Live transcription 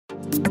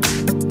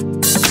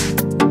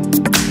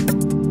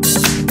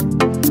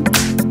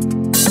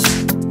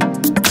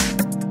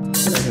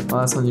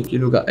PANASONIC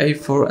Eluga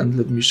A4, and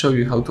let me show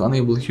you how to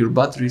enable here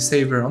battery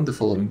saver on the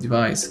following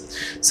device.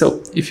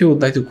 So if you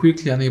would like to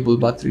quickly enable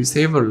battery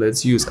saver,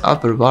 let's use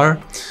upper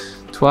bar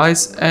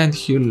twice, and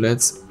here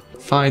let's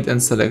find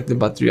and select the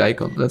battery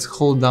icon. Let's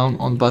hold down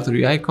on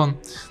battery icon.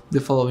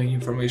 The following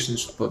information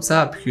should pop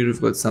up. Here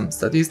you've got some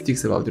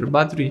statistics about your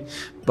battery,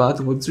 but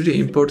what's really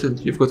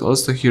important, you've got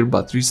also here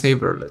battery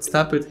saver. Let's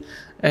tap it,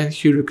 and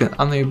here you can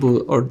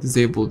enable or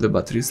disable the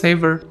battery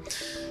saver.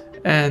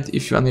 And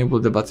if you enable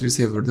the battery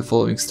saver, the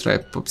following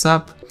stripe pops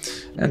up.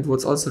 And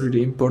what's also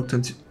really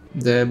important,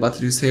 the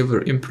battery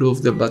saver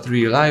improves the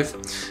battery life.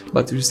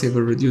 Battery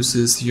saver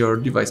reduces your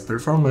device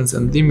performance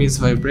and limits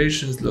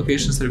vibrations,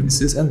 location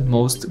services, and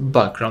most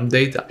background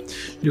data.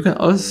 You can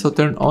also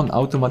turn on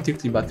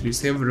automatically battery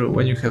saver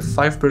when you have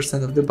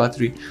 5% of the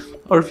battery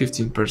or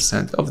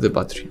 15% of the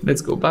battery.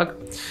 Let's go back.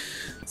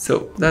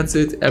 So that's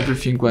it,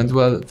 everything went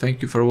well.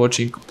 Thank you for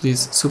watching.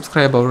 Please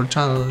subscribe our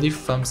channel, leave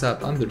thumbs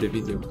up under the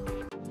video.